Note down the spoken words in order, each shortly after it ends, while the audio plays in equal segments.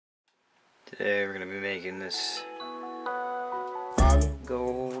Today we're going to be making this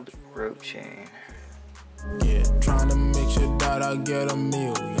gold rope chain. Yeah, trying to make sure that I get a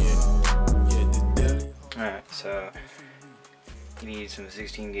meal. Alright, so you need some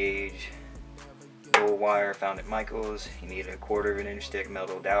 16 gauge gold wire found at Michael's. You need a 1/4 inch thick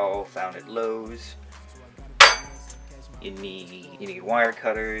metal dowel found at Lowe's. You need wire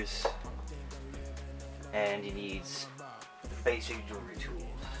cutters, and you need basic jewelry tools.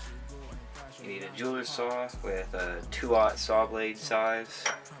 You need a jeweler's saw with a 2/0 saw blade size,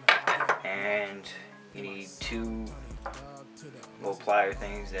 and you need 2 little plier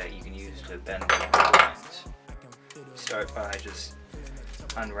things that you can use to bend the lines. Start by just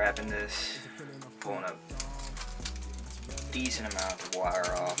unwrapping this, pulling a decent amount of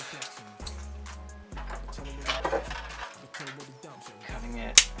wire off, cutting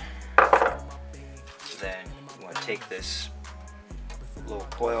it. So then you want to take this little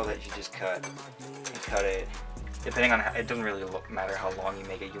coil that you just cut and cut it, depending on how, it doesn't really matter how long you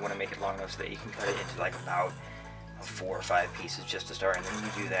make it. You want to make it long enough so that you can cut it into like about 4 or 5 pieces just to start, and then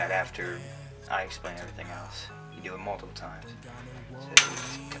you do that after I explain everything else. You do it multiple times. So you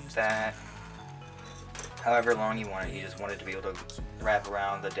just cut that however long you want it. You just want it to be able to wrap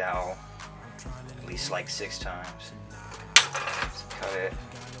around the dowel at least like 6 times. So cut it.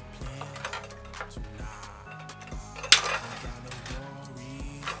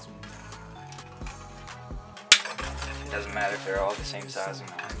 It doesn't matter if they're all the same size or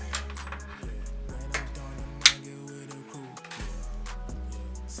not.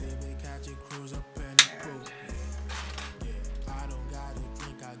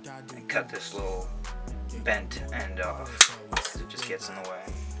 And cut this little bent end off because it just gets in the way.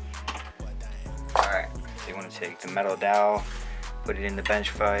 Alright, so you want to take the metal dowel, put it in the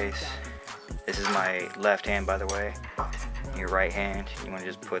bench vise. This is my left hand, by the way. Your right hand, you want to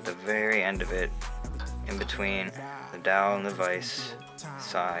just put the very end of it in between the dowel and the vise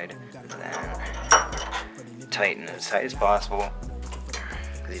side, and then tighten it as tight as possible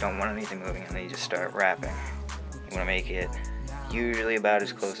because you don't want anything moving, and then you just start wrapping. You want to make it usually about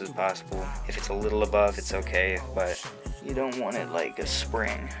as close as possible. If it's a little above, it's okay, but you don't want it like a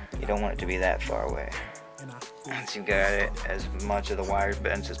spring. You don't want it to be that far away. Once you've got it as much of the wires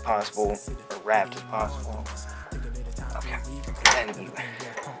bent as possible, or wrapped as possible, okay, then you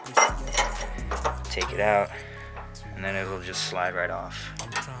take it out, and then it'll just slide right off.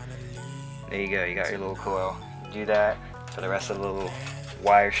 There you go, you got your little coil. Do that for the rest of the little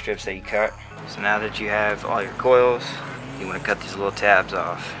wire strips that you cut. So now that you have all your coils, you want to cut these little tabs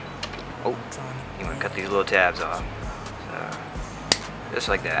off. Oh, you want to cut these little tabs off. So, just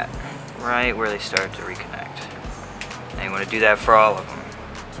like that, right where they start to reconnect. And you want to do that for all of them.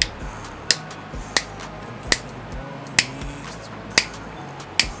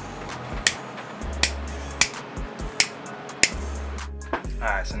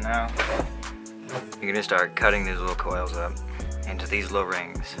 Alright, so now you're going to start cutting these little coils up into these little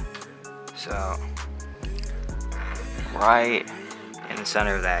rings. So, right in the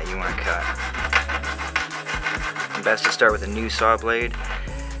center of that, you want to cut. It's best to start with a new saw blade.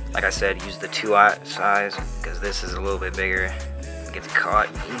 Like I said, use the 2/0 size because this is a little bit bigger. It gets caught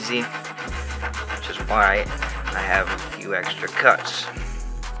easy, which is why I have a few extra cuts.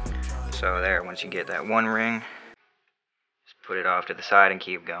 So there, once you get that one ring, just put it off to the side and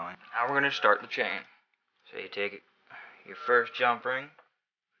keep going. Now we're going to start the chain. So you take your first jump ring,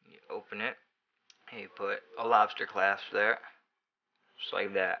 you open it, and you put a lobster clasp there, just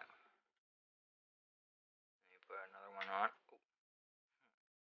like that. And you put another one on.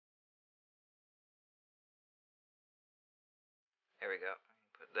 There we go.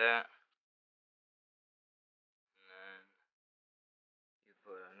 Put that. And then you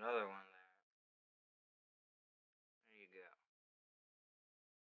put another one there. There you go.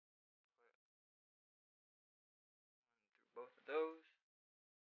 Put both of those.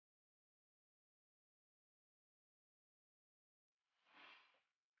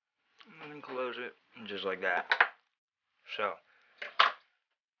 And then close it, just like that. So,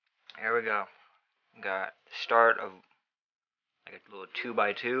 here we go. Got the start of like a little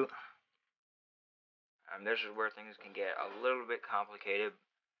 2x2. This is where things can get a little bit complicated,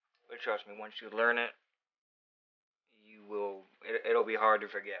 but trust me, once you learn it, it'll be hard to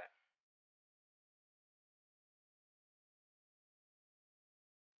forget.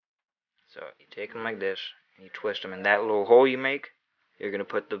 So you take them like this, and you twist them, and that little hole you make, you're going to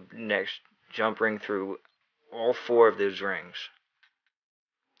put the next jump ring through all 4 of those rings.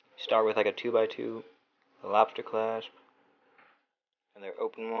 Start with like a 2x2, a lobster clasp, and they're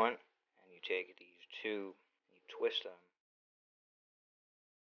open one, and you take these 2, you twist them,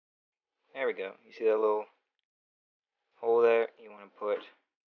 There we go. You see that little hole there? You want to put,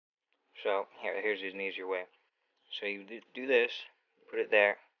 so here's an easier way. So you do this, put it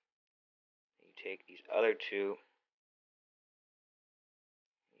there. You take these other two,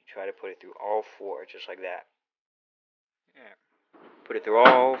 you try to put it through all four, just like that. Yeah. Put it through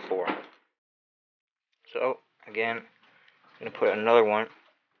all four. So, again, I'm going to put another one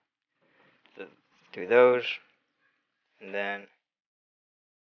through those, and then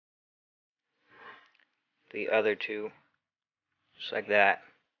the other two, just like that,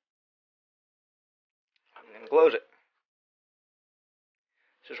 and then close it.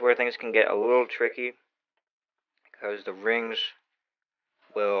 This is where things can get a little tricky, because the rings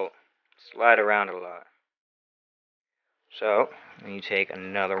will slide around a lot. So, then you take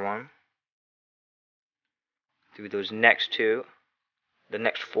another one through those next two, the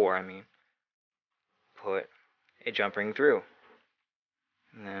next four, I mean, put a jump ring through.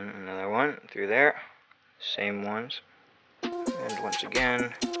 And then another one through there, same ones. And once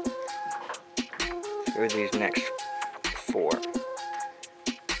again, through these next four.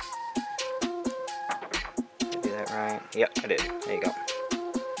 Did I do that right? Yep, I did. There you go.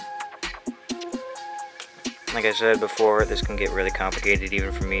 Like I said before, this can get really complicated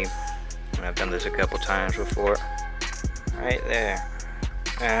even for me. And I've done this a couple times before. Right there.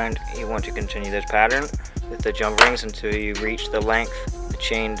 And you want to continue this pattern with the jump rings until you reach the length, the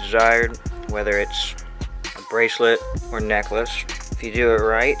chain desired, whether it's a bracelet or necklace. If you do it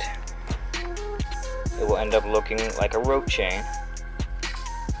right, it will end up looking like a rope chain.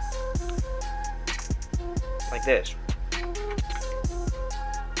 Like this.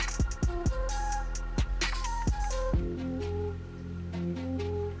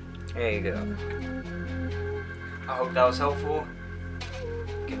 There you go. I hope that was helpful.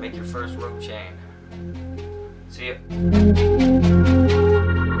 You can make your first rope chain. See ya.